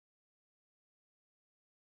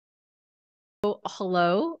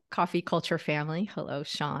Hello, coffee culture family. Hello,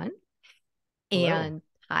 Sean. Hello. And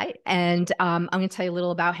hi. And I'm going to tell you a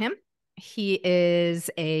little about him. He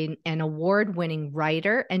is an award-winning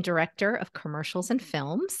writer and director of commercials and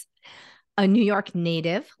films, a New York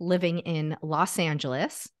native living in Los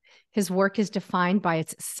Angeles. His work is defined by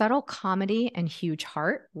its subtle comedy and huge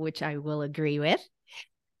heart, which I will agree with.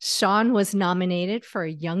 Sean was nominated for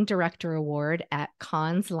a Young Director Award at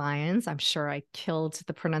Cannes Lions. I'm sure I killed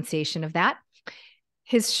the pronunciation of that.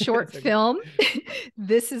 His short It's okay. film,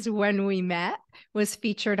 This Is When We Met, was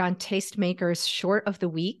featured on Tastemakers Short of the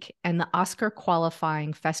Week and the Oscar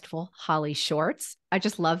qualifying festival Hollyshorts. I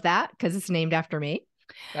just love that because it's named after me.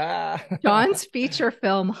 Ah. John's feature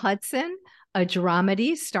film, Hudson, a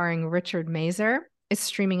dramedy starring Richard Mazer, is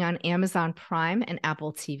streaming on Amazon Prime and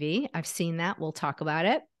Apple TV. I've seen that. We'll talk about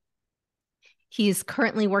it. He's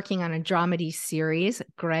currently working on a dramedy series,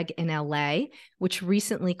 Greg in LA, which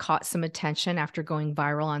recently caught some attention after going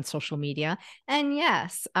viral on social media. And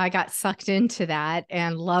yes, I got sucked into that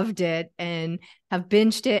and loved it and have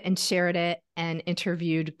binged it and shared it and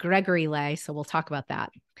interviewed Gregory Lay. So we'll talk about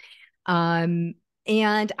that. And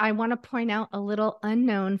I want to point out a little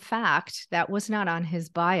unknown fact that was not on his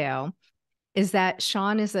bio is that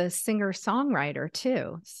Sean is a singer-songwriter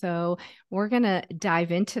too. So we're going to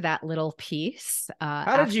dive into that little piece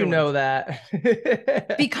How did you afterwards. know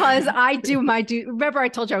that? Because I do my do. Remember, I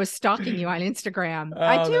told you I was stalking you on Instagram.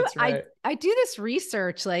 I Oh, do. that's I right. I do this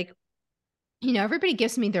research. Like, everybody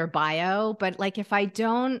gives me their bio, but like if I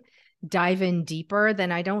don't dive in deeper,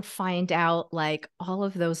 then I don't find out like all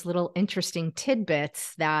of those little interesting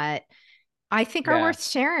tidbits that I think are Yeah. worth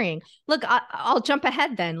sharing. Look, I'll jump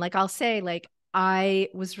ahead then. Like I'll say, like I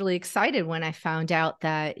was really excited when I found out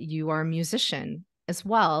that you are a musician as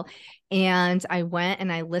well. And I went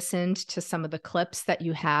and I listened to some of the clips that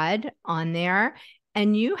you had on there.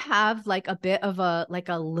 And you have like a bit of a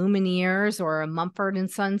Lumineers or a Mumford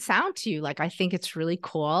and Son sound to you. Like I think it's really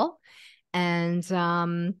cool. And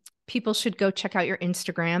people should go check out your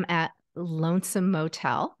Instagram at Lonesome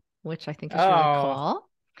Motel, which I think is really Oh, cool.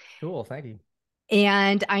 cool. Thank you.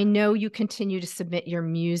 And I know you continue to submit your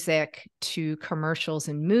music to commercials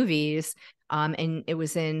and movies. And it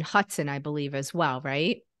was in Hudson, I believe, as well,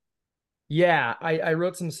 right? Yeah, I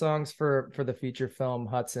wrote some songs for the feature film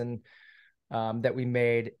Hudson that we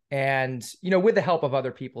made, and with the help of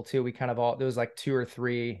other people too. We kind of all there was like two or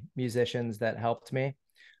three musicians that helped me.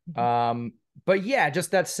 Mhm. Um, but yeah,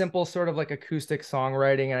 just that simple sort of like acoustic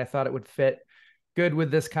songwriting, and I thought it would fit good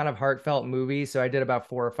with this kind of heartfelt movie. So I did about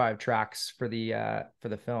 4 or 5 tracks for the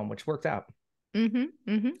film, which worked out.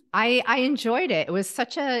 I enjoyed it. It was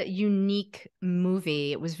such a unique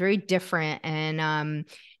movie. It was very different, and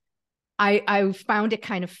I found it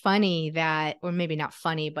kind of funny that, or maybe not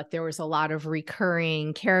funny, but there was a lot of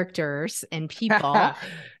recurring characters and people.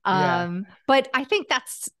 Yeah. But I think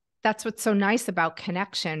that's what's so nice about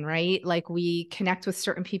connection, right? Like we connect with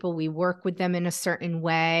certain people, we work with them in a certain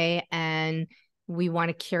way, and we want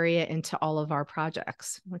to carry it into all of our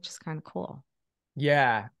projects, which is kind of cool.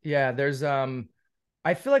 Yeah, yeah.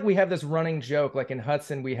 I feel like we have this running joke. Like in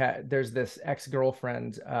Hudson, there's this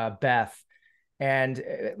ex-girlfriend, Beth, and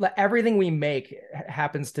everything we make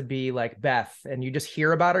happens to be like Beth, and you just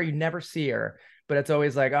hear about her, you never see her, but it's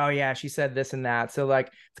always like, oh yeah, she said this and that. So like,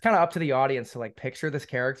 it's kind of up to the audience to like picture this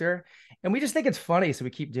character, and we just think it's funny, so we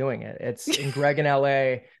keep doing it. It's in Greg in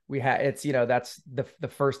LA. It's that's the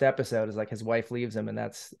first episode is like his wife leaves him, and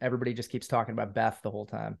that's everybody just keeps talking about Beth the whole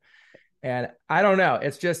time. And I don't know.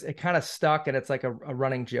 It's just it kind of stuck, and it's like a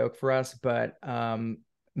running joke for us. But No, I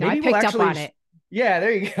maybe we'll picked up actually, on it. yeah,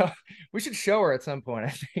 there you go. We should show her at some point, I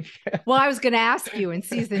think. Well, I was going to ask you in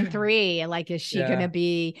season three, like, is she going to Yeah.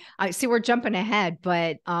 be? I see we're jumping ahead,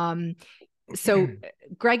 but so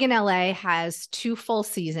Greg in LA has 2 full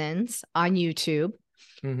seasons on YouTube,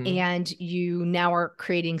 Hmm. and you now are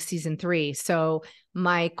creating season three. So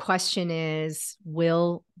my question is,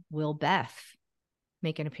 will Beth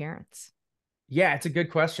make an appearance? Yeah, it's a good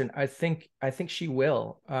question. I think she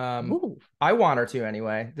will. Ooh, I want her to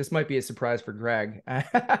anyway. This might be a surprise for Greg.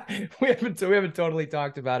 We haven't totally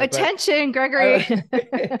talked about it, but attention, Gregory.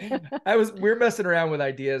 I, we're messing around with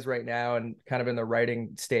ideas right now and kind of in the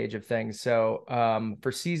writing stage of things. So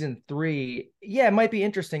for season 3, yeah, it might be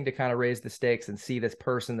interesting to kind of raise the stakes and see this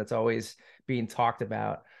person that's always being talked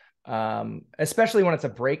about. Especially when it's a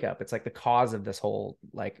breakup. It's like the cause of this whole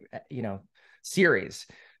series.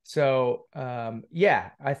 So yeah,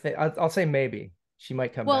 I think I'll say maybe she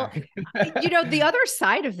might come Well, back. the other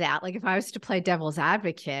side of that, like if I was to play devil's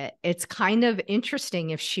advocate, it's kind of interesting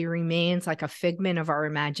if she remains like a figment of our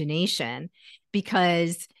imagination,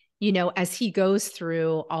 because as he goes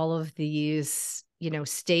through all of these,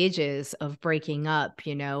 stages of breaking up,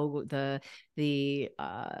 the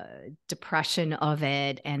depression of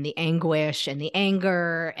it, and the anguish and the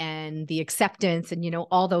anger and the acceptance, and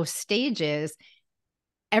all those stages,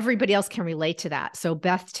 everybody else can relate to that. So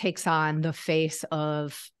Beth takes on the face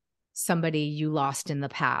of somebody you lost in the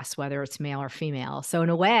past, whether it's male or female. So in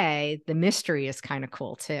a way, the mystery is kind of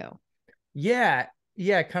cool too. Yeah.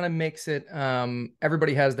 Yeah, it kind of makes it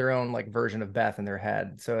everybody has their own like version of Beth in their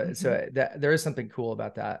head. So that there is something cool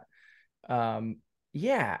about that.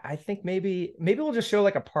 Yeah, I think maybe we'll just show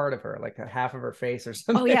like a part of her, like a half of her face or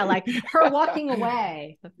something. Oh yeah, like her walking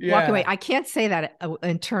away. Walking away. Yeah. I can't say that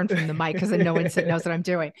and turn from the mic because then no one knows what I'm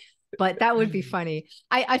doing. But that would be funny.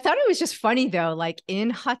 I thought it was just funny though. Like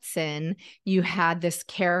in Hudson, you had this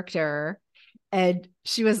character, and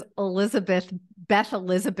she was Beth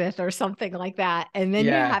Elizabeth or something like that. And then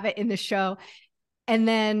you Yeah. have it in the show. And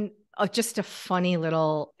then just a funny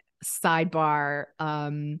little sidebar.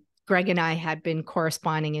 Greg and I had been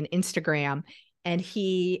corresponding in Instagram, and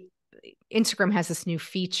Instagram has this new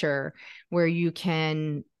feature where you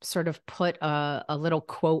can sort of put a little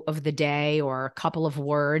quote of the day or a couple of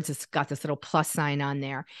words. It's got this little plus sign on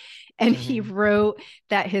there. And he wrote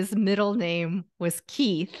that his middle name was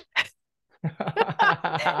Keith.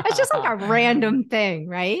 It's just like a random thing,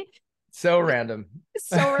 right? So random.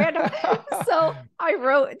 So random. So I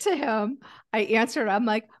wrote to him, I answered, I'm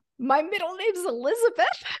like, my middle name's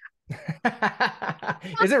Elizabeth.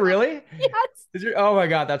 Is it really? Yes. Oh my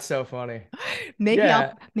God, that's so funny. Maybe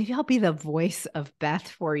Yeah. I'll be the voice of Beth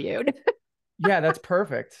for you. Yeah, that's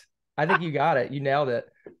perfect. I think you got it. You nailed it.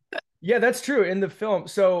 Yeah, that's true in the film.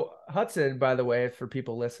 So Hudson, by the way, for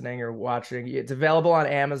people listening or watching, it's available on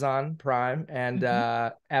Amazon Prime and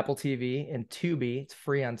Apple TV and Tubi. It's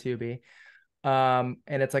free on Tubi. And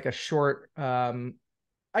it's like a short,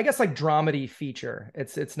 I guess like dramedy feature.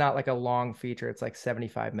 It's not like a long feature. It's like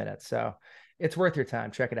 75 minutes. So it's worth your time.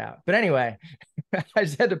 Check it out. But anyway, I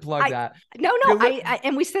just had to plug that. No,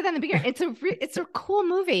 and we said that in the beginning. It's a cool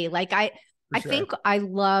movie. Like I think I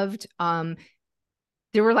loved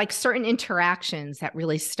there were like certain interactions that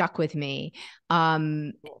really stuck with me.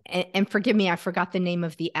 And forgive me, I forgot the name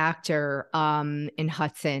of the actor in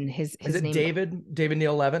Hudson. His name, David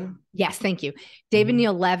Neil Levin? Yes, thank you. David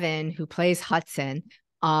Neil Levin, who plays Hudson.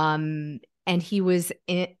 And he was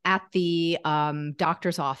at the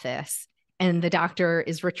doctor's office, and the doctor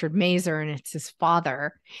is Richard Mazer, and it's his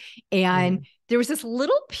father. And there was this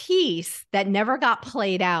little piece that never got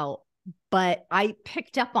played out, but I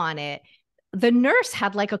picked up on it. The nurse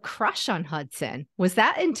had like a crush on Hudson. Was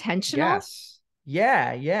that intentional? Yes.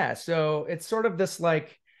 Yeah. So it's sort of this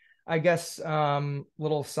like, I guess,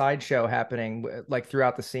 little sideshow happening like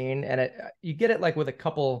throughout the scene. And you get it like with a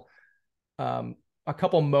couple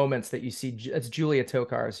moments that you see. It's Julia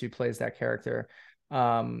Tokars who plays that character.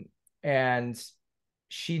 And it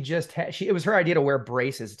was her idea to wear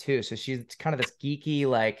braces too. So she's kind of this geeky,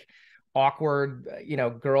 like awkward,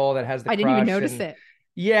 girl that has the I crush. didn't even notice it.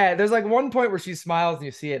 Yeah, there's like one point where she smiles and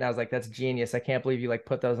you see it, and I was like, that's genius. I can't believe you like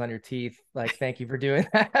put those on your teeth. Like, thank you for doing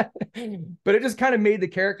that. But it just kind of made the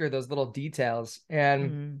character those little details.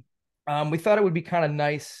 And we thought it would be kind of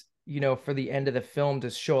nice, for the end of the film to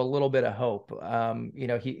show a little bit of hope.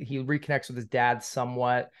 He reconnects with his dad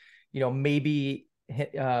somewhat. Maybe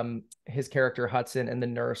his character Hudson and the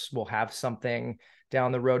nurse will have something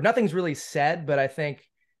down the road. Nothing's really said, but I think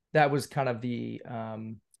that was kind of the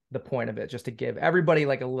point of it, just to give everybody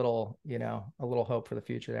like a little hope for the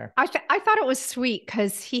future there. I thought it was sweet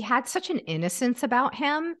because he had such an innocence about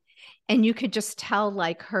him, and you could just tell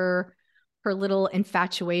like her little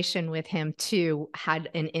infatuation with him too had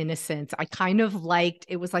an innocence. I kind of liked,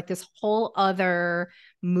 it was like this whole other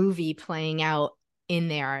movie playing out in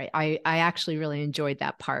there. I actually really enjoyed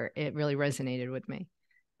that part. It really resonated with me.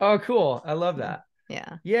 Oh, cool. I love that.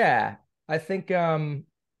 Yeah. I think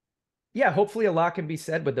hopefully a lot can be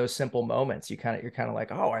said with those simple moments. You're kind of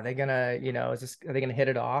like, oh, are they gonna, are they gonna hit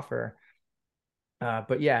it off? Or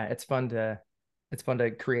but yeah, it's fun to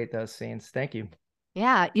create those scenes. Thank you.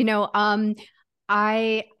 Yeah.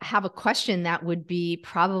 I have a question that would be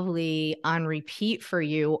probably on repeat for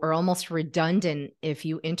you, or almost redundant if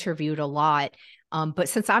you interviewed a lot. But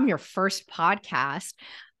since I'm your first podcast,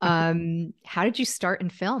 how did you start in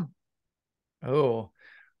film? Oh,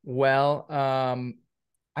 well,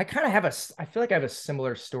 I kind of I feel like I have a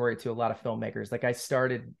similar story to a lot of filmmakers. Like I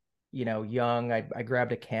started, young. I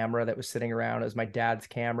grabbed a camera that was sitting around. It was my dad's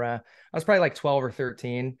camera. I was probably like 12 or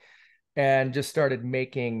 13 and just started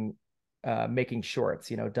making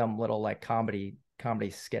shorts, dumb little like comedy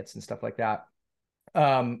skits and stuff like that.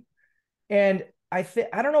 And I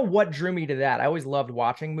don't know what drew me to that. I always loved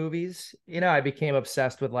watching movies. I became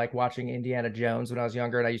obsessed with like watching Indiana Jones when I was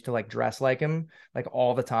younger, and I used to like dress like him like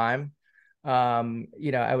all the time.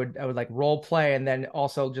 I would like role play, and then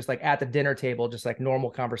also just like at the dinner table, just like normal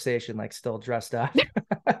conversation, like still dressed up. So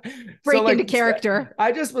Break into like character.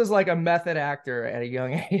 I just was like a method actor at a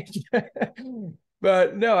young age.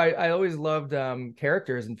 But no, I always loved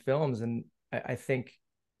characters in films, and I think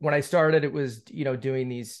when I started, it was doing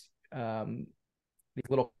these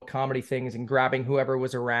little comedy things and grabbing whoever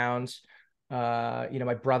was around,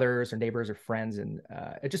 my brothers or neighbors or friends. And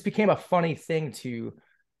it just became a funny thing to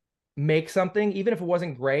make something, even if it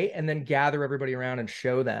wasn't great, and then gather everybody around and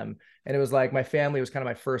show them. And it was like my family was kind of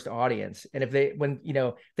my first audience. And if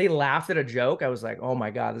they laughed at a joke, I was like, oh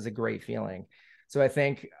my God, this is a great feeling. So I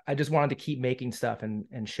think I just wanted to keep making stuff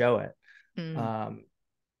and show it. Mm.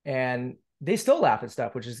 And they still laugh at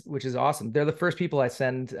stuff, which is awesome. They're the first people I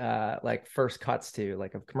send like first cuts to,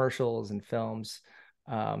 like, of commercials and films,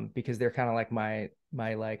 because they're kind of like my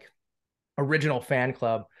like original fan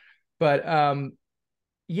club. But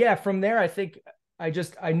yeah, from there I think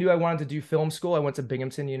I knew I wanted to do film school. I went to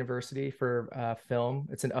Binghamton University for film.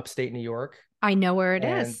 It's in upstate New York. I know where it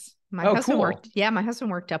And is. My oh, husband cool. worked. Yeah, my husband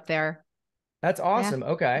worked up there. That's Yeah. awesome.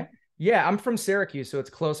 Okay. Yeah, I'm from Syracuse, so it's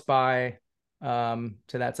close by to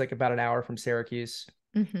that's like about an hour from Syracuse.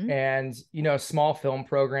 Hmm. And small film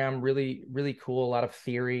program, really really cool, a lot of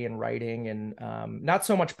theory and writing, and not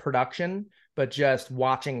so much production, but just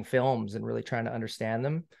watching films and really trying to understand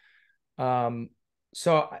them.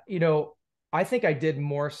 So I think I did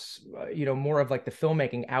more of like the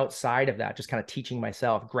filmmaking outside of that, just kind of teaching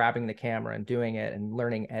myself, grabbing the camera and doing it, and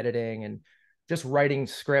learning editing, and just writing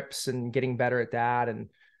scripts and getting better at that,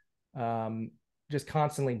 and just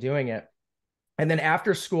constantly doing it. And then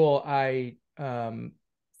after school, I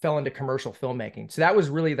fell into commercial filmmaking. So that was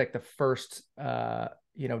really like the first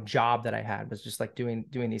job that I had, was just like doing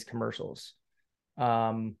these commercials.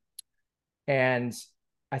 And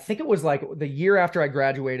I think it was like the year after I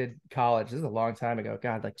graduated college. This is a long time ago.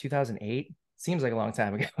 God, like 2008. Seems like a long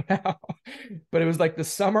time ago now. But it was like the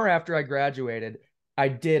summer after I graduated. I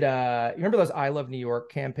did you remember those I Love New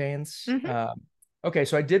York campaigns? Hmm. Okay,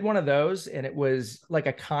 so I did one of those, and it was like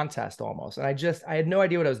a contest almost. And I had no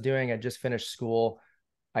idea what I was doing. I just finished school.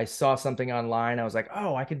 I saw something online. I was like,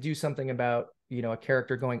 oh, I could do something about, a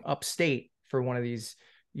character going upstate for one of these,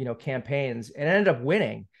 campaigns, and I ended up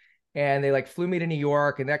winning. And they like flew me to New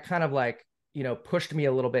York, and that kind of like, pushed me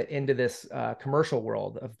a little bit into this commercial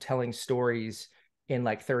world of telling stories in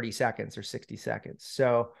like 30 seconds or 60 seconds.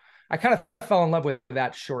 So I kind of fell in love with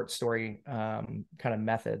that short story kind of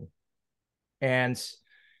method, and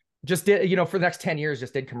just did, for the next 10 years,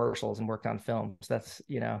 just did commercials and worked on films. That's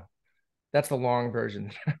the long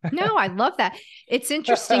version. No, I love that. It's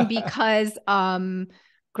interesting because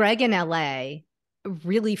Greg in LA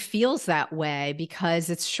really feels that way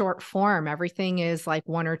because it's short form. Everything is like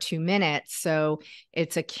 1 or 2 minutes. So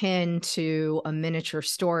it's akin to a miniature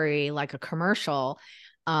story, like a commercial.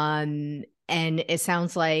 And it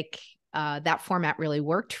sounds like that format really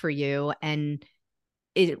worked for you. And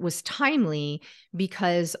it was timely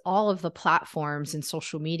because all of the platforms and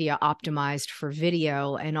social media optimized for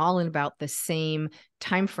video and all in about the same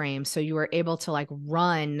time frame. So you were able to like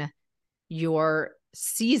run your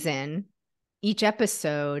season, each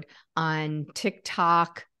episode, on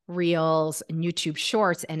TikTok, Reels, and YouTube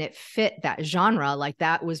Shorts, and it fit that genre. Like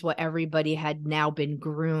that was what everybody had now been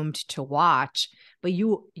groomed to watch. But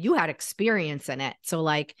you had experience in it. So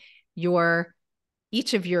like your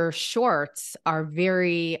each of your shorts are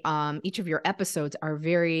very each of your episodes are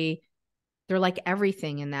very, they're like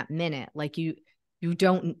everything in that minute. Like you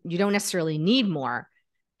don't necessarily need more.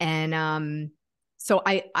 And so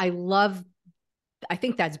I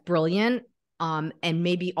think that's brilliant. And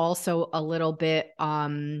maybe also a little bit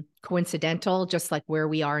coincidental, just like where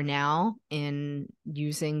we are now in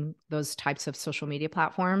using those types of social media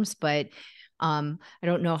platforms. But I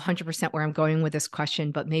don't know 100% where I'm going with this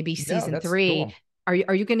question, but maybe No, season that's three, cool.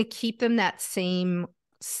 are you going to keep them that same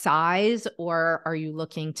size, or are you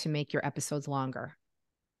looking to make your episodes longer?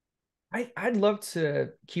 I'd love to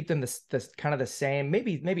keep them this kind of the same,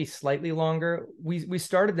 maybe slightly longer. We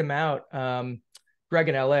started them out. Greg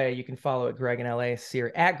in LA, you can follow at Greg in LA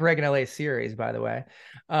series, at Greg in LA series, by the way.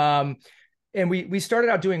 And we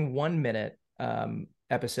started out doing 1 minute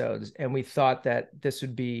episodes, and we thought that this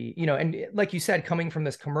would be, and like you said, coming from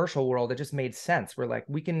this commercial world, it just made sense. We're like,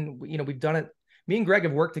 we can, we've done it. Me and Greg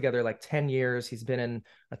have worked together like 10 years. He's been in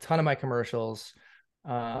a ton of my commercials.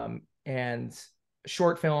 And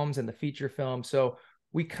short films and the feature film. So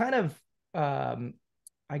we kind of,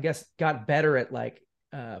 I guess, got better at like,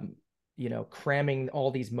 cramming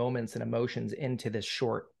all these moments and emotions into this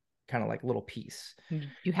short kind of like little piece.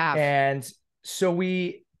 You have. And so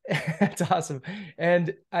it's awesome.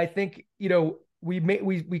 And I think,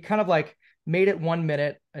 we kind of like made it 1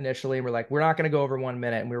 minute initially. And we're like, we're not going to go over 1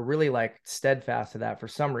 minute. And we were really like steadfast to that for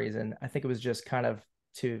some reason. I think it was just kind of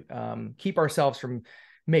to keep ourselves from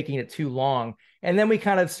making it too long. And then we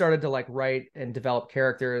kind of started to like write and develop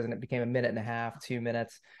characters, and it became 1.5 minutes, 2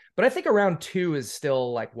 minutes. But I think around 2 is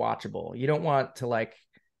still like watchable. You don't want to like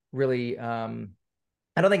really,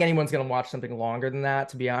 I don't think anyone's going to watch something longer than that,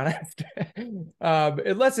 to be honest.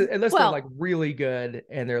 Unless they're like really good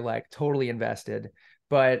and they're like totally invested.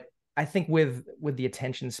 But I think with the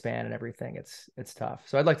attention span and everything, it's tough.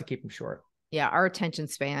 So I'd like to keep them short. Yeah, our attention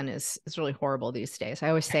span is really horrible these days. I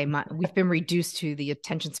always say we've been reduced to the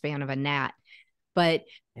attention span of a gnat. But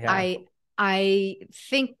yeah. I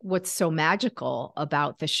think what's so magical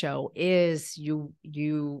about the show is you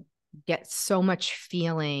get so much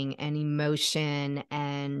feeling and emotion,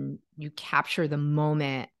 and you capture the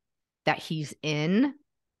moment that he's in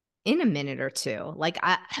a minute or two. Like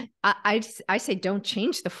I say, don't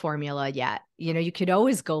change the formula yet. You could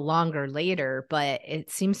always go longer later, but it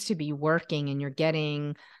seems to be working, and you're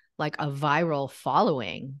getting like a viral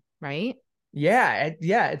following, right? Yeah.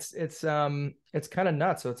 It's kind of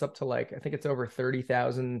nuts. So it's up to like, I think it's over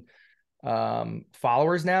 30,000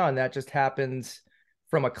 followers now. And that just happens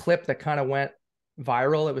from a clip that kind of went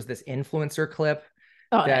viral. It was this influencer clip.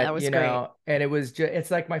 Oh, that was great. And it was just,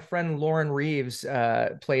 it's like my friend Lauren Reeves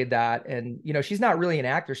played that. And, she's not really an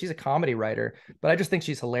actor. She's a comedy writer, but I just think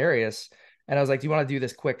she's hilarious. And I was like, do you want to do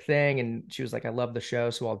this quick thing? And she was like, I love the show,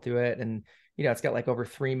 so I'll do it. And, it's got like over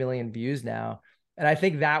 3 million views now. And I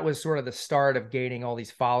think that was sort of the start of gaining all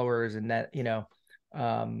these followers, and that,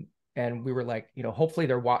 and we were like, hopefully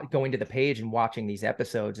they're going to the page and watching these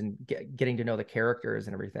episodes and getting to know the characters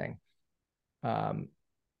and everything.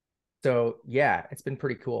 So yeah, it's been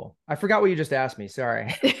pretty cool. I forgot what you just asked me.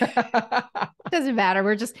 Sorry. Doesn't matter.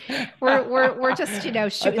 We're just shooting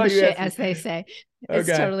the shit, as they say. It's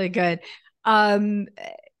totally good.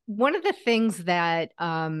 One of the things that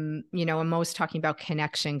I'm most talking about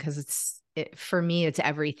connection, because for me, it's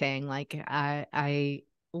everything. Like I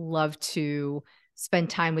love to spend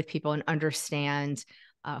time with people and understand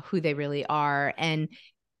who they really are. And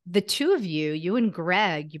the two of you and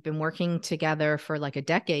Greg, you've been working together for like a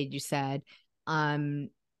decade, you said. The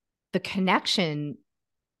connection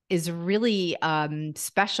is really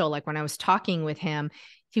special. Like when I was talking with him,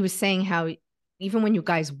 he was saying how even when you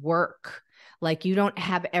guys work, like you don't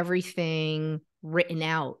have everything written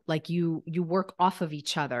out, like you work off of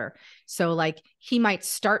each other. So like he might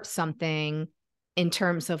start something in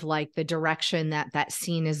terms of like the direction that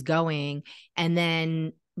scene is going, and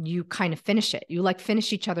then you kind of finish it. You like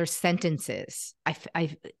finish each other's sentences. If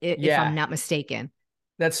I'm not mistaken.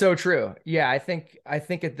 That's so true. Yeah, I think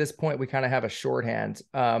at this point we kind of have a shorthand.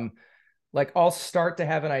 Like I'll start to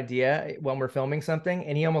have an idea when we're filming something,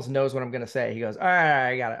 and he almost knows what I'm going to say. He goes, all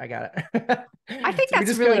right, I got it. I think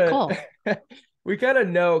that's really cool. We kind of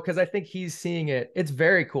know, because I think he's seeing it. It's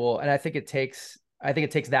very cool. And I think it takes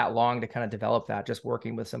that long to kind of develop that, just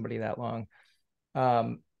working with somebody that long.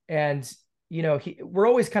 And we're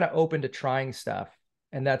always kind of open to trying stuff.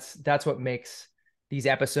 And that's what makes these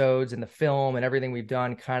episodes and the film and everything we've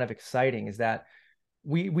done kind of exciting, is that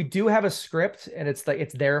we do have a script, and it's like,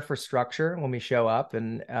 it's there for structure when we show up.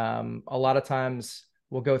 And a lot of times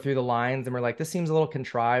we'll go through the lines and we're like, this seems a little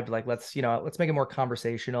contrived. Like, let's make it more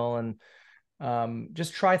conversational and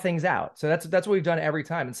just try things out. So that's what we've done every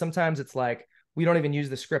time. And sometimes it's like, we don't even use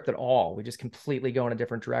the script at all. We just completely go in a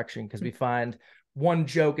different direction because we find one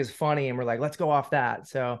joke is funny and we're like, let's go off that.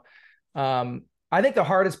 So I think the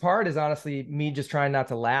hardest part is honestly me just trying not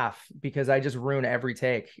to laugh, because I just ruin every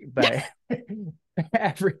take. But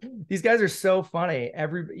these guys are so funny.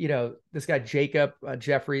 This guy, Jacob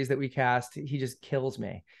Jeffries, that we cast, he just kills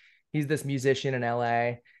me. He's this musician in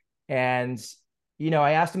LA. And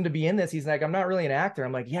I asked him to be in this. He's like, I'm not really an actor.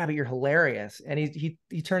 I'm like, yeah, but you're hilarious. And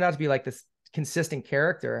he turned out to be like this consistent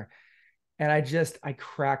character. And I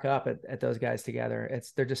crack up at those guys together.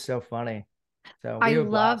 They're just so funny. So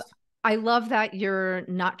I love that you're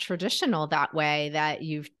not traditional that way, that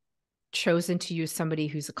you've chosen to use somebody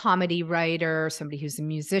who's a comedy writer, somebody who's a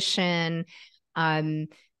musician,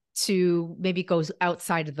 to maybe go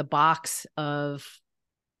outside of the box of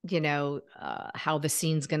how the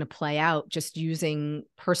scene's going to play out, just using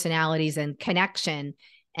personalities and connection.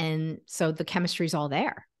 And so the chemistry's all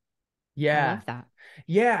there. Yeah. I love that.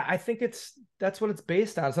 Yeah. I think that's what it's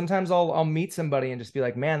based on. Sometimes I'll meet somebody and just be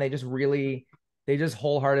like, man, they just really they just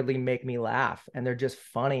wholeheartedly make me laugh, and they're just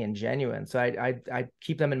funny and genuine. So I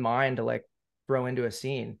keep them in mind to like throw into a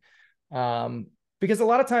scene. Um, because a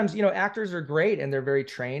lot of times, you know, actors are great and they're very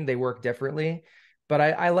trained, they work differently. But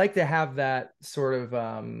I like to have that sort of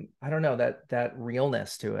I don't know, that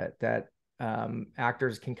realness to it that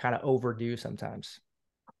actors can kind of overdo sometimes.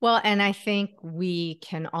 Well, and I think we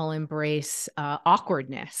can all embrace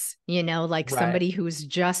awkwardness, you know, like Right. somebody who's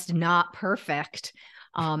just not perfect,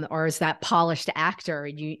 or is that polished actor.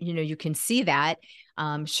 You know, you can see that.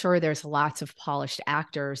 Sure, there's lots of polished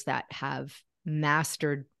actors that have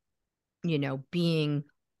mastered, you know, being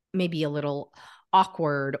maybe a little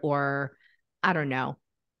awkward, or I don't know.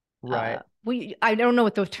 Right. I don't know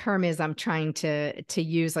what the term is I'm trying to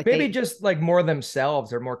use. Like Maybe they just like more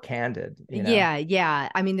themselves or more candid, you know? Yeah, yeah.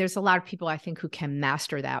 I mean, there's a lot of people I think who can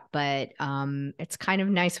master that, but it's kind of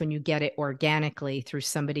nice when you get it organically through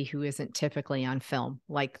somebody who isn't typically on film,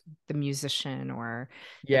 like the musician or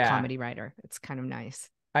the Yeah. comedy writer. It's kind of nice.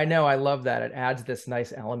 I know. I love that. It adds this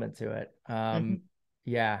nice element to it. Mhm.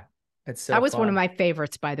 Yeah, it's so That was one of fun. my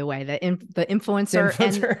favorites, by the way, the influencer,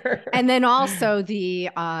 Influencer. and then also the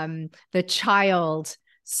child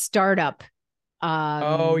startup, Oh,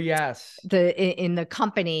 um yes. in the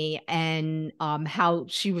company, and how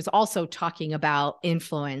she was also talking about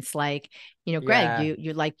influence, like, you know, Greg, Yeah.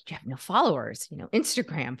 you like, you have no followers, you know,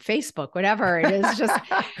 Instagram, Facebook, whatever it is, just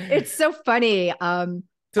it's so funny.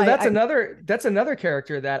 So I that's another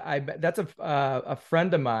character that that's a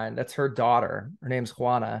friend of mine. That's her daughter. Her name's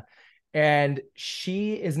Juana, and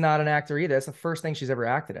she is not an actor either. That's the first thing she's ever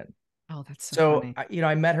acted in. Oh, that's so So funny. you know,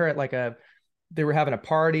 I met her at like they were having a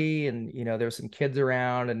party, and you know there was some kids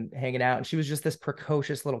around and hanging out, and she was just this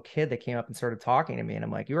precocious little kid that came up and started talking to me, and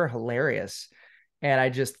I'm like, you are hilarious. And I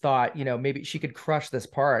just thought, you know, maybe she could crush this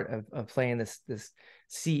part of playing this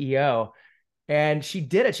CEO. And she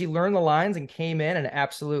did it. She learned the lines and came in and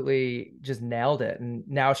absolutely just nailed it. And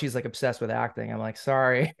now she's like obsessed with acting. I'm like,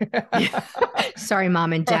 sorry. Sorry,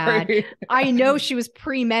 mom and dad. Sorry. I know she was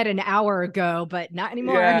pre-med an hour ago, but not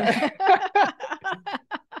anymore. Yeah.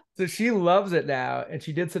 So she loves it now, and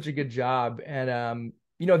she did such a good job. And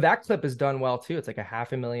you know, that clip is done well too. It's like a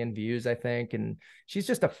 500,000 views, I think. And she's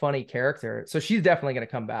just a funny character. So she's definitely gonna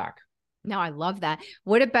come back. No, I love that.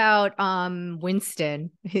 What about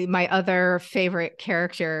Winston, my other favorite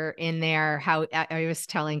character in there? How I was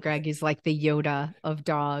telling Greg, he's like the Yoda of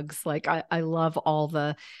dogs. Like I love all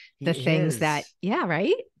He the things that, is. yeah,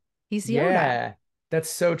 right? He's Yoda. Yeah,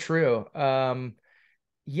 that's so true.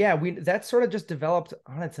 Yeah, we that sort of just developed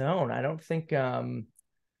on its own. I don't think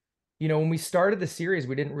you know, when we started the series,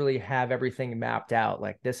 we didn't really have everything mapped out.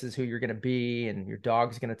 Like, this is who you're gonna be, and your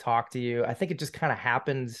dog's gonna talk to you. I think it just kind of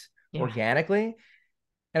happens Yeah. organically.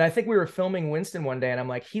 And I think we were filming Winston one day, and I'm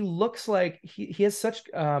like, he looks like he has such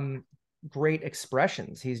great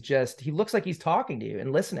expressions. He looks like he's talking to you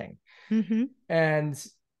and listening. Hmm. And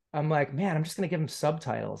I'm like, man, I'm just gonna give him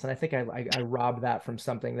subtitles. And I think I robbed that from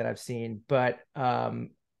something that I've seen. But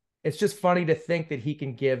it's just funny to think that he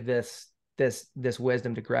can give this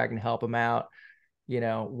wisdom to Greg and help him out, you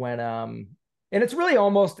know, when and it's really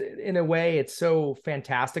almost in a way, it's so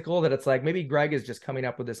fantastical that it's like maybe Greg is just coming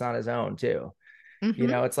up with this on his own too. You Hmm.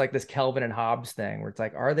 know, it's like this Kelvin and Hobbes thing where it's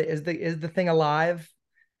like, is the thing alive,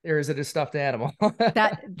 or is it a stuffed animal?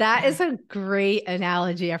 That is a great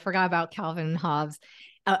analogy. I forgot about Calvin and Hobbes.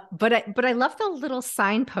 But I love the little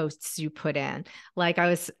signposts you put in. Like I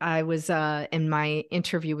was in my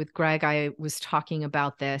interview with Greg, I was talking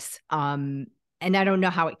about this. And I don't know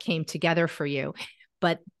how it came together for you,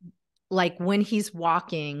 but like when he's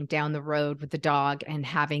walking down the road with the dog and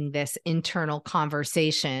having this internal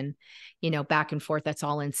conversation, you know, back and forth, that's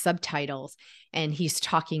all in subtitles. And he's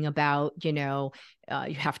talking about, you know,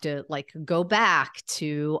 you have to like go back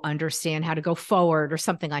to understand how to go forward or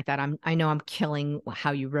something like that. I know I'm killing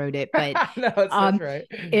how you wrote it, but No, that's um, right.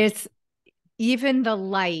 it's even the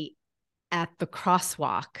light at the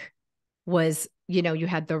crosswalk was, you know, you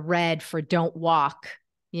had the red for don't walk,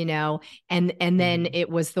 you know, and then Mhm. it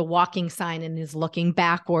was the walking sign and is looking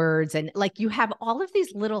backwards, and like you have all of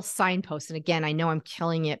these little signposts. And again, I know I'm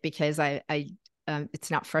killing it because I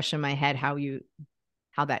it's not fresh in my head how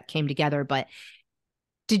that came together, but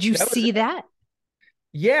did you That was see that?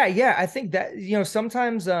 Yeah, yeah. I think that, you know,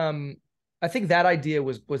 sometimes I think that idea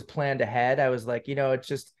was planned ahead. I was like, you know, it's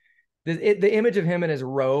just the image of him in his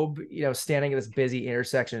robe, you know, standing at this busy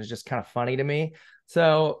intersection is just kind of funny to me.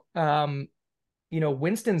 So you know,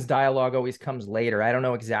 Winston's dialogue always comes later. I don't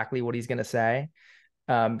know exactly what he's gonna say.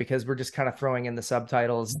 Because we're just kind of throwing in the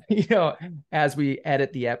subtitles, you know, as we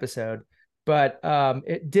edit the episode. But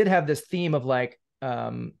it did have this theme of like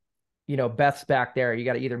Beth's back there. You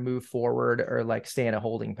got to either move forward or like stay in a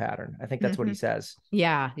holding pattern. I think that's what he says.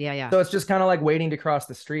 Yeah, yeah, yeah. So it's just kind of like waiting to cross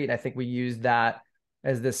the street. I think we use that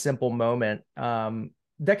as this simple moment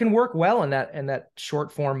that can work well in that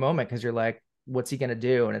short form moment, because you're like, what's he going to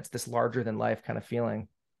do? And it's this larger than life kind of feeling.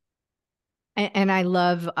 And I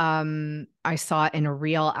love, I saw it in a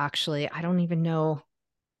reel, actually. I don't even know.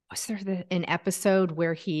 Was there an episode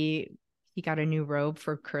where he got a new robe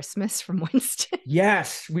for Christmas from Winston?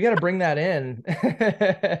 Yes, we got to bring that in.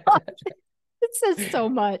 It says so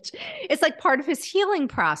much. It's like part of his healing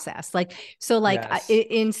process. Like, so like Yes.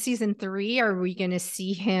 in season 3, are we going to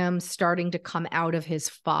see him starting to come out of his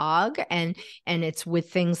fog? And it's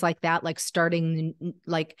with things like that, like starting,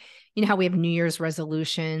 like, how we have New Year's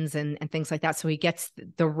resolutions and things like that. So he gets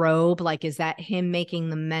the robe. Like, is that him making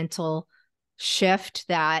the mental shift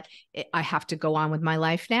that I have to go on with my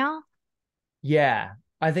life now? Yeah,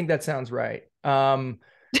 I think that sounds right.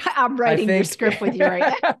 I'm writing your script with you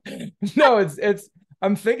right now. No, it's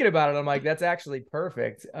I'm thinking about it. I'm like, that's actually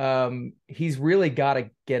perfect. He's really got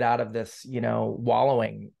to get out of this,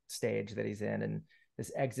 wallowing stage that he's in, and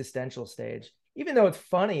this existential stage. Even though it's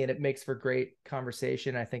funny and it makes for great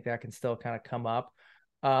conversation, I think that can still kind of come up.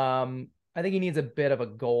 I think he needs a bit of a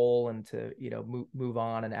goal and to, move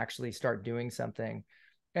on and actually start doing something.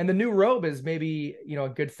 And the new robe is maybe, a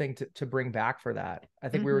good thing to bring back for that. I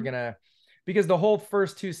think we were gonna, because the whole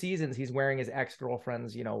first 2 seasons he's wearing his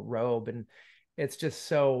ex-girlfriend's, robe, and it's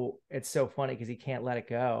so funny because he can't let it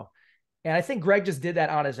go. And I think Greg just did that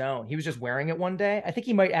on his own. He was just wearing it one day. I think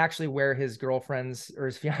he might actually wear his girlfriend's or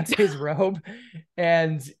his fiance's robe,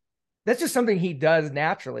 and that's just something he does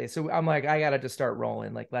naturally. So I'm like, I gotta just start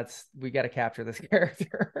rolling. Like, we gotta capture this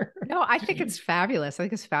character. No, I think it's fabulous. I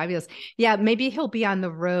think it's fabulous. Yeah, maybe he'll be on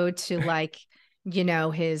the road to, like,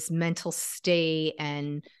 his mental state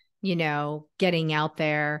and, getting out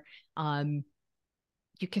there.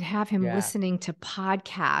 You could have him listening to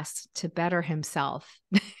podcasts to better himself.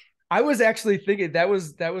 I was actually thinking that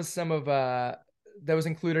was some of that was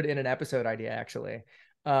included in an episode idea, actually.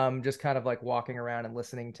 Just kind of like walking around and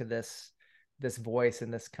listening to this voice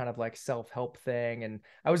and this kind of like self-help thing. And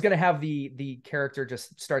I was going to have the character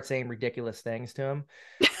just start saying ridiculous things to him,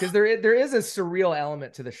 because there is a surreal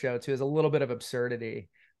element to the show too. There's a little bit of absurdity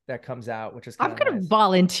that comes out, which is kind I'm going to nice.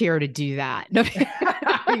 volunteer to do that.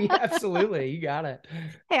 Yeah, absolutely. You got it.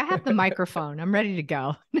 Hey, I have the microphone. I'm ready to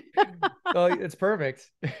go. Well, it's perfect.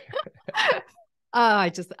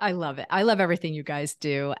 I love it. I love everything you guys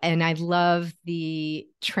do. And I love the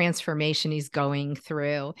transformation he's going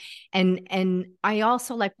through. And I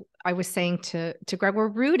also, like I was saying to Greg, we're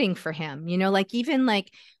rooting for him, like even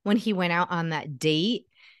like when he went out on that date,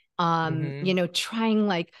 trying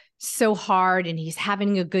like so hard and he's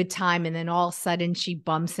having a good time. And then all of a sudden she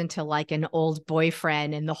bumps into like an old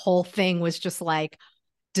boyfriend, and the whole thing was just like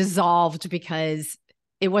dissolved because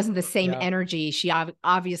it wasn't the same energy. She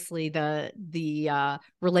obviously the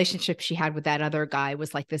relationship she had with that other guy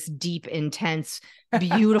was like this deep, intense,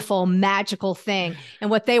 beautiful, magical thing.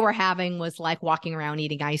 And what they were having was like walking around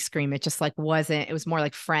eating ice cream. It just like wasn't, it was more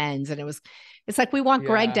like friends. And it's like, we want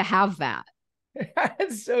Greg to have that.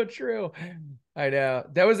 It's so true. I know.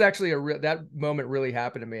 That was actually that moment really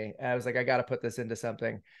happened to me. I was like, I got to put this into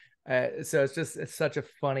something. So it's such a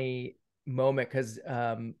funny moment, because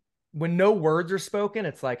when no words are spoken,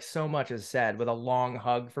 it's like so much is said with a long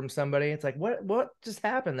hug from somebody. It's like, what just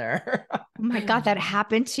happened there? Oh my God, that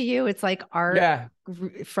happened to you? It's like art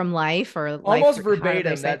from life, or almost life,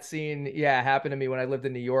 verbatim. That scene, happened to me when I lived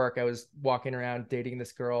in New York. I was walking around dating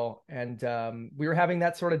this girl, and we were having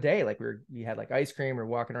that sort of day. Like we had like ice cream, we were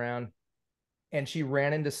walking around, and she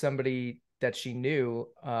ran into somebody that she knew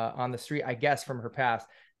on the street, I guess from her past.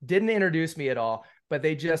 Didn't introduce me at all, but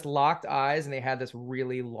they just locked eyes and they had this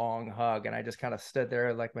really long hug. And I just kind of stood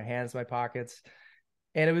there, like my hands in my pockets.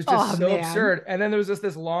 And it was just absurd. And then there was just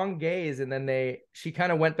this long gaze. And then she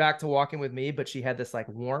kind of went back to walking with me, but she had this like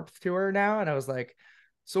warmth to her now. And I was like,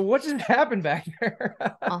 so what just happened back there?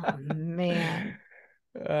 Oh man.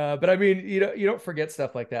 But I mean, you don't forget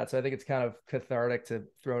stuff like that. So I think it's kind of cathartic to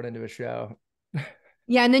throw it into a show.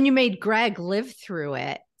 Yeah. And then you made Greg live through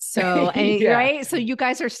it. So, right. So you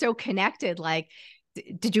guys are so connected. Like,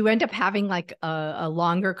 did you end up having like a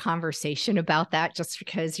longer conversation about that just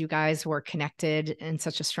because you guys were connected in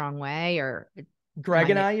such a strong way? Or Greg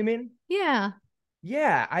and I, you mean? Yeah.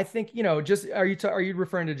 Yeah, I think, just are you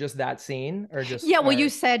referring to just that scene, or just? Yeah, well, you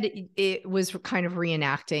said it was kind of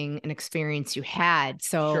reenacting an experience you had.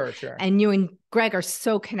 So, sure. And you and Greg are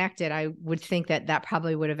so connected. I would think that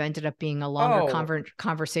probably would have ended up being a longer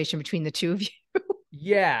conversation between the two of you.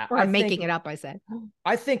 Yeah, Or I'm making it up, I said.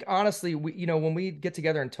 I think honestly, when we get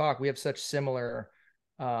together and talk, we have such similar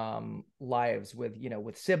lives with,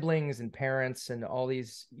 with siblings and parents and all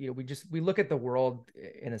these, we look at the world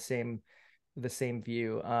in the same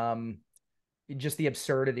view. Just the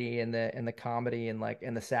absurdity and the comedy and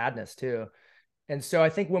and the sadness too. And so I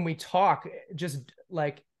think when we talk, just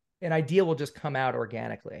like an idea will just come out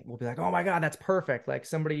organically. We'll be like, oh my God, that's perfect. Like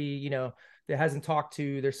somebody, that hasn't talked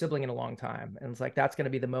to their sibling in a long time. And it's like, that's going to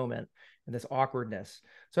be the moment and this awkwardness.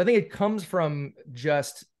 So I think it comes from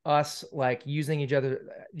just us like using each other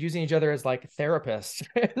as like therapists.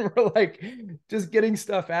 And we're like just getting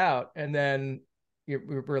stuff out. And then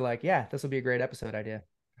we're like, yeah, this will be a great episode idea.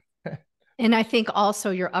 And I think also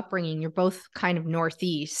your upbringing, you're both kind of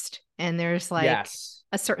Northeast, and there's like Yes.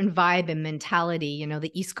 a certain vibe and mentality,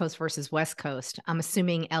 the East Coast versus West Coast. I'm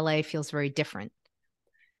assuming LA feels very different.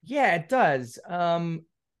 Yeah, it does. A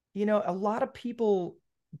lot of people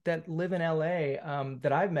that live in LA,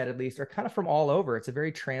 that I've met at least, are kind of from all over. It's a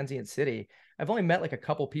very transient city. I've only met like a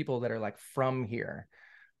couple people that are like from here,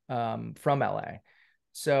 from LA.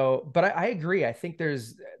 So, but I agree. I think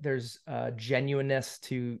there's genuineness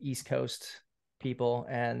to East Coast people,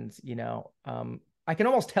 and I can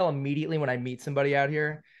almost tell immediately when I meet somebody out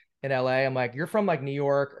here in LA. I'm like, you're from like New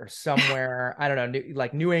York or somewhere. I don't know,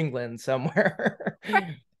 like New England somewhere.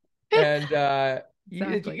 And you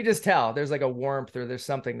Exactly. can just tell there's like a warmth or there's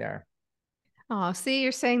something there. Oh, see,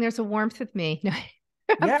 you're saying there's a warmth with me. No,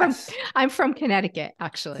 I'm from Yes. I'm from Connecticut, See,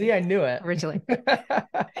 actually, I knew it. originally.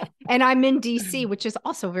 And I'm in DC, which is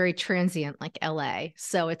also very transient, like LA.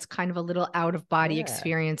 So it's kind of a little out of body Yeah.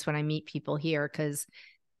 experience when I meet people here because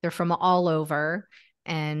they're from all over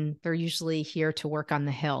and they're usually here to work on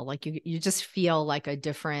the Hill. Like you just feel like it's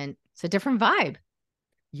a different vibe.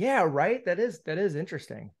 Yeah, right. That is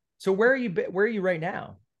interesting. So where are you right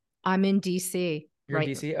now? I'm in DC, You're in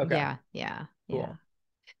right? DC? Okay. Yeah, yeah, yeah. Cool.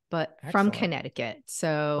 But from Excellent. Connecticut. From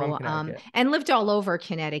So, Connecticut. and lived all over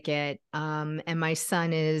Connecticut. And my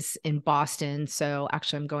son is in Boston. So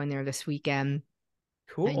actually, I'm going there this weekend.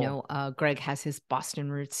 I Cool. know Greg has his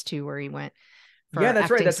Boston roots too, where he went Yeah, for that's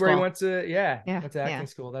right. acting That's where he school. went to, yeah, Yeah, went to yeah. acting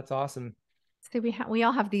school. That's awesome. So we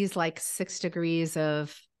all have these like 6 degrees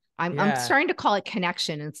of. I'm Yeah. starting to call it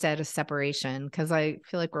connection instead of separation because I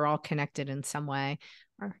feel like we're all connected in some way.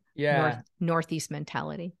 Or Yeah. northeast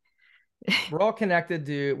mentality. We're all connected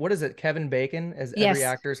to, what is it? Kevin Bacon, as every Yes,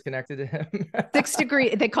 actor is connected to him. 6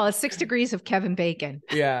 degree. They call it 6 degrees of Kevin Bacon.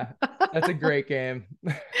 Yeah. That's a great game.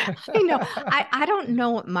 I know. I don't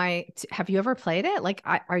know what have you ever played it? Like,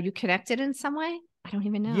 are you connected in some way? I don't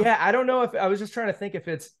even know. Yeah, I don't know, if I was just trying to think if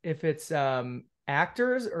it's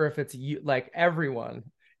actors or if it's you, like everyone.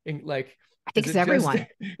 Like, I think is it's it just everyone.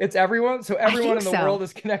 it's everyone? So I everyone think in the world so.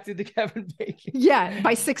 is connected to Kevin Bacon. Yeah,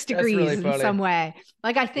 by six That's really degrees in funny. some way.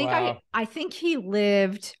 Like Wow. I think he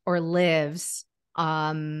lived or lives.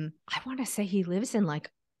 I want to say he lives in like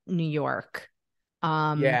New York.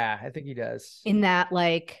 Um, Yeah, I think he does. in that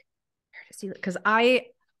like where does he? Because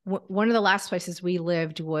one of the last places we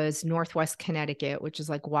lived was Northwest Connecticut, which is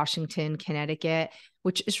like Washington, Connecticut,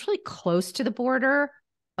 which is really close to the border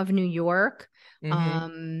of New York. Hmm.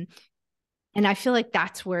 Um, and I feel like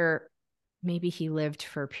that's where maybe he lived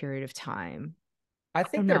for a period of time. I I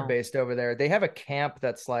don't think they're know. based over there. They have a camp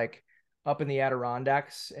that's like up in the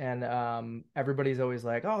Adirondacks, and everybody's always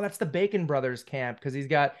like, "Oh, that's the Bacon Brothers camp," because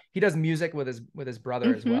he does music with his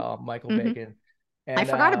brother as Hmm. well, Michael Hmm. Bacon. I And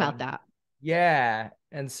forgot about that. yeah,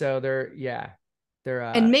 and so they're And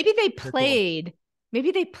they're cool. maybe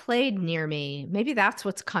they played near me. Maybe that's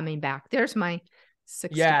what's coming back. There's my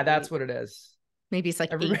six Yeah, that's degrees. what it is. Maybe it's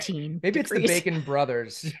like Everybody, 18 maybe it's the degrees. Bacon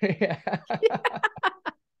Brothers. Yeah.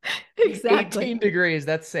 Exactly. 18 degrees.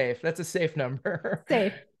 That's safe. That's a safe number.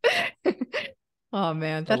 Safe. Oh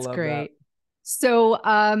man, I that's love that. great.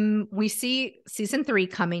 So we see season 3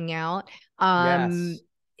 coming out. Um Yes.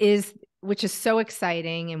 is which is so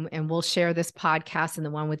exciting, and we'll share this podcast and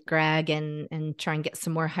the one with Greg and try and get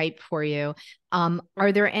some more hype for you. Are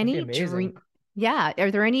there That'd be any amazing.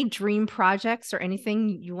 are there any dream projects or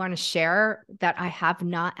anything you want to share that I have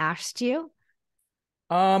not asked you?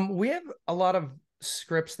 We have a lot of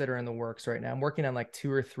scripts that are in the works right now. I'm working on like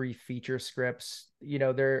two or three feature scripts.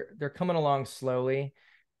 They're coming along slowly,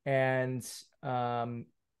 and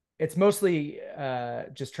it's mostly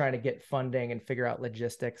just trying to get funding and figure out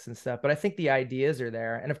logistics and stuff. But I think the ideas are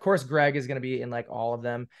there, and of course, Greg is going to be in like all of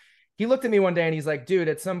them. He looked at me one day and he's like, "Dude,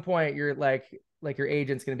 at some point, you're like your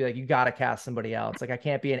agent's going to be like, you got to cast somebody else. Like, I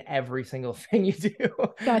can't be in every single thing you do."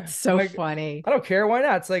 That's I'm so like, funny. I don't care. Why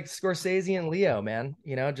not? It's like Scorsese and Leo, man.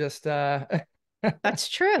 Just That's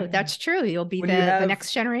true. That's true. You'll be when you the have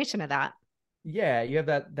next generation of that. Yeah, you have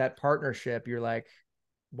that partnership. You're like,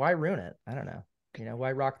 why ruin it? I don't know.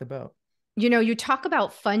 Why rock the boat? You talk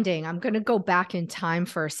about funding. I'm going to go back in time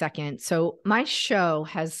for a second. So, my show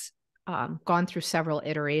has gone through several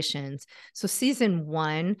iterations. So, season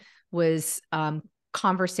one was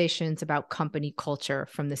conversations about company culture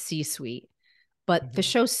from the C suite. But the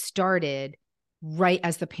Mhm. show started right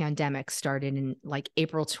as the pandemic started in like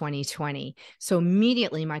April 2020. So,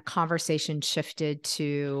 immediately my conversation shifted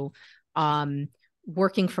to um,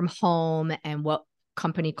 working from home and what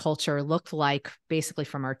company culture looked like basically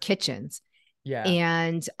from our kitchens. Yeah.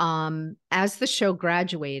 And as the show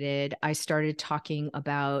graduated, I started talking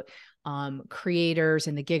about creators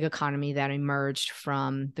and the gig economy that emerged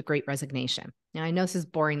from the Great Resignation. Now, I know this is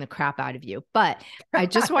boring the crap out of you, but I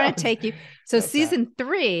just want That to was take you. So, that was not. season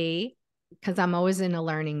three, because I'm always in a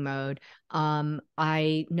learning mode,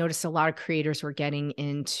 I noticed a lot of creators were getting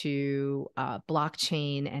into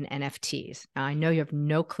blockchain and NFTs. Now, I know you have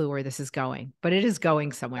no clue where this is going, but it is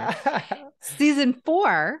going somewhere. Season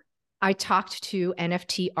four, I talked to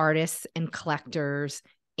NFT artists and collectors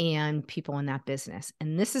and people in that business.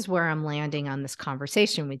 And this is where I'm landing on this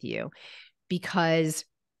conversation with you because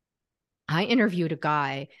I interviewed a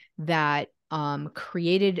guy that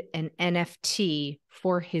created an NFT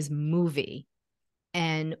for his movie.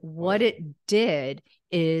 And what Whoa. it did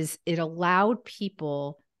is it allowed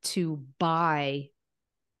people to buy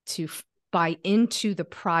into the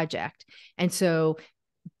project. And so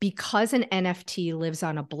because an NFT lives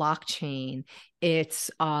on a blockchain, it's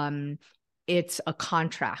a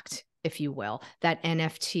contract, if you will. That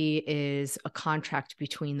NFT is a contract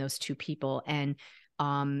between those two people, and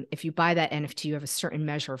if you buy that NFT, you have a certain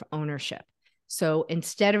measure of ownership. So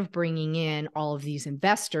instead of bringing in all of these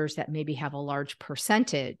investors that maybe have a large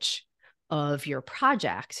percentage of your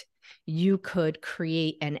project, you could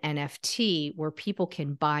create an NFT where people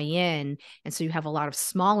can buy in. And so you have a lot of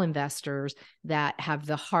small investors that have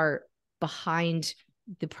the heart behind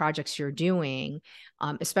the projects you're doing,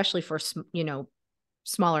 especially for,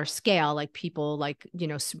 smaller scale, like people like,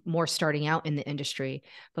 more starting out in the industry,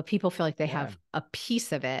 but people feel like they Yeah. have a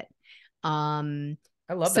piece of it. Um,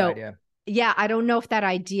 I love that so idea. yeah, I don't know if that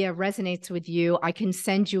idea resonates with you. I can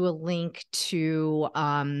send you a link to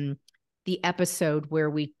the episode where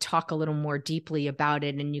we talk a little more deeply about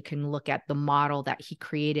it, and you can look at the model that he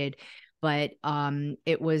created. But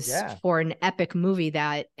it was Yeah. for an epic movie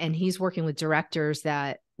and he's working with directors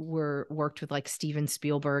that were worked with like Steven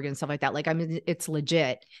Spielberg and stuff like that. Like, I mean, it's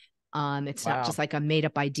legit. It's not just Wow. like a made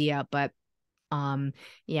up idea, but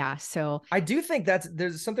yeah. So I do think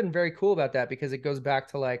there's something very cool about that because it goes back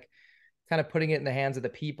to like kind of putting it in the hands of the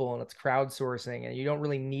people and it's crowdsourcing and you don't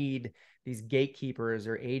really need these gatekeepers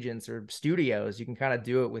or agents or studios. You can kind of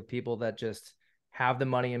do it with people that just have the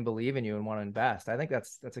money and believe in you and want to invest. I think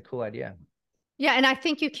that's a cool idea. yeah, and I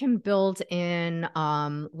think you can build in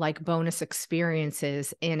like bonus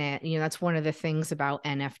experiences in it. That's one of the things about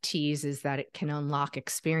NFTs is that it can unlock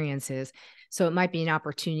experiences. So it might be an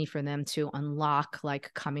opportunity for them to unlock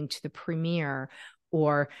like coming to the premiere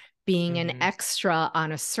or being an Mm-hmm. extra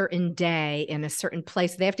on a certain day in a certain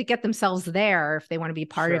place. They have to get themselves there if they want to be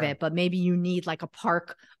part of Sure. it, but maybe you need like a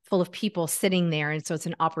park full of people sitting there. And so it's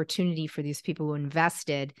an opportunity for these people who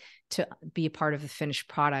invested to be a part of the finished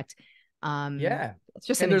product. um Yeah. it's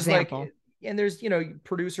just an And there's like, example. and there's,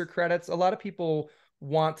 producer credits. A lot of people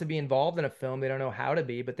want to be involved in a film. They don't know how to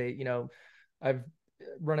be, but I've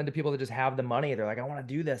run into people that just have the money. They're like, I want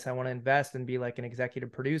to do this. I want to invest and be like an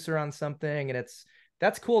executive producer on something. And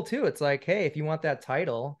that's cool too. It's like, hey, if you want that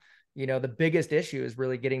title, the biggest issue is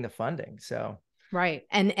really getting the funding. So, Right.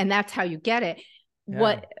 And that's how you get it. yeah.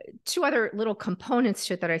 What two other little components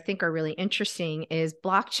to it that I think are really interesting is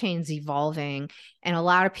blockchain's evolving, and a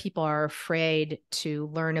lot of people are afraid to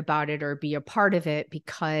learn about it or be a part of it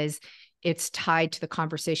because it's tied to the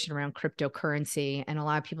conversation around cryptocurrency, and a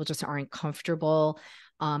lot of people just aren't comfortable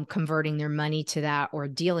converting their money to that or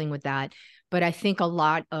dealing with that. But I think a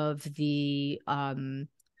lot of the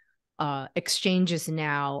exchanges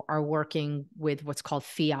now are working with what's called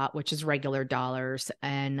fiat, which is regular dollars.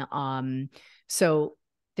 And so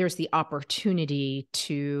there's the opportunity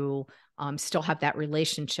to still have that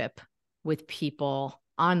relationship with people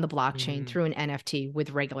on the blockchain Mm-hmm. through an NFT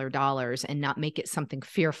with regular dollars and not make it something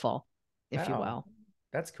fearful, if you Oh, will.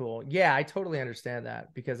 that's cool. Yeah, I totally understand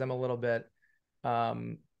that because I'm a little bit,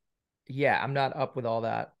 um, yeah, I'm not up with all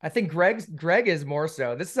that. I think Greg is more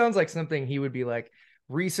so. This sounds like something he would be like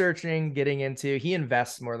researching, getting into. He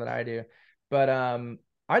invests more than I do. But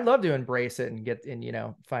I'd love to embrace it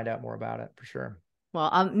and find out more about it for sure.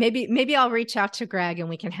 Well, maybe I'll reach out to Greg and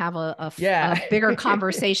we can have Yeah. a bigger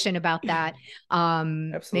conversation about that.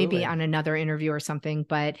 Maybe Absolutely. on another interview or something.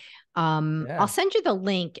 But Yeah. I'll send you the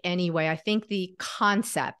link anyway. I think the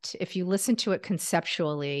concept, if you listen to it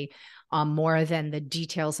conceptually, more than the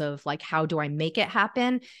details of like how do I make it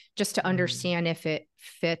happen, just to understand if it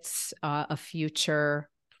fits a future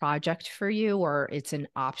project for you or it's an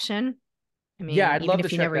option. I mean, Yeah, I'd even love to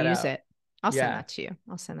if you check never that use out. it, I'll send Yeah. that to you.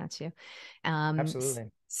 I'll send that to you. Absolutely.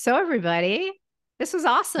 So everybody, this was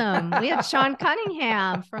awesome. We had Sean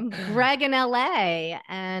Cunningham from Greg in LA,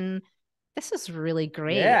 and this was really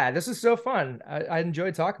great. Yeah, this is so fun. I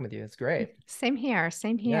enjoyed talking with you. It's great. Same here.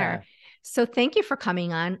 Same here. Yeah. So thank you for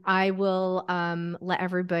coming on. I will let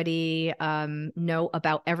everybody know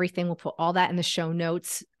about everything. We'll put all that in the show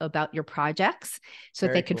notes about your projects so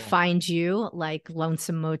that they Very could cool. find you like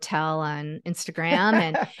Lonesome Motel on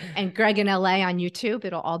Instagram and Greg in LA on YouTube.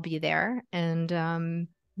 It'll all be there. And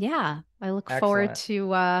yeah, I look forward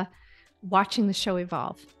Excellent. to watching the show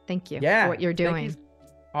evolve. Thank you for Yeah. what you're Thank you. doing.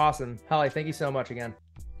 Awesome. Holly, thank you so much again.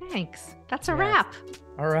 Thanks. That's a Yeah. wrap.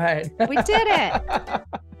 All right. We did it.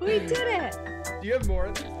 We did it. Do you have more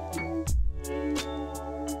of this?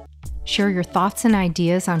 Share your thoughts and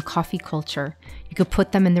ideas on coffee culture. You could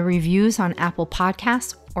put them in the reviews on Apple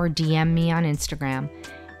Podcasts or DM me on Instagram.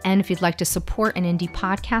 And if you'd like to support an indie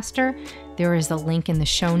podcaster, there is a link in the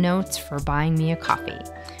show notes for buying me a coffee.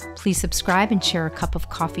 Please subscribe and share a cup of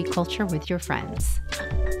coffee culture with your friends.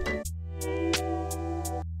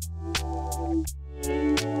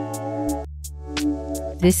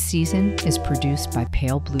 This season is produced by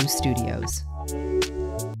Pale Blue Studios.